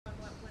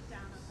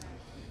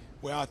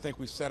Well, I think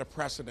we set a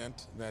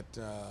precedent that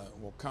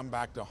will come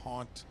back to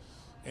haunt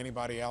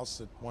anybody else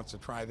that wants to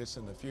try this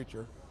in the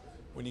future.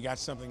 When you got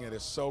something that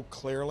is so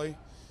clearly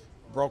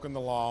broken the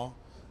law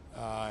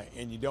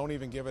and you don't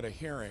even give it a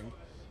hearing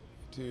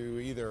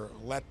to either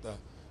let the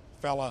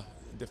fella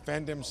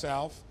defend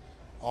himself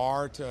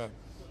or to,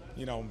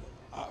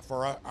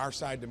 for our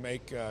side to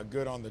make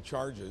good on the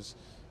charges,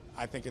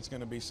 I think it's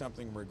going to be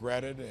something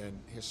regretted and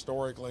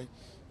historically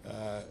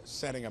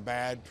setting a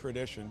bad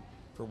tradition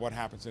for what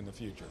happens in the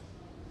future.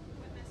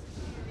 What message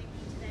do you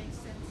make today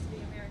since the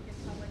American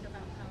public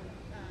about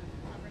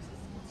how Congress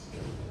is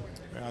moving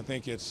forward? I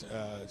think it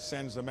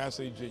sends the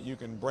message that you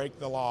can break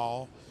the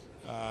law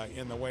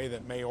in the way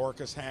that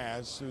Mayorkas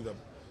has through the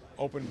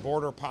open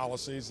border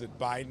policies that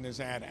Biden has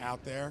had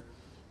out there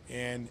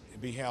and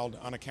be held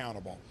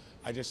unaccountable.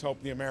 I just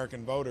hope the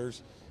American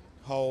voters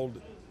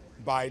hold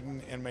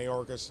Biden and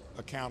Mayorkas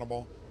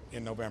accountable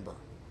in November.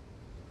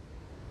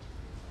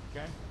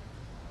 Okay?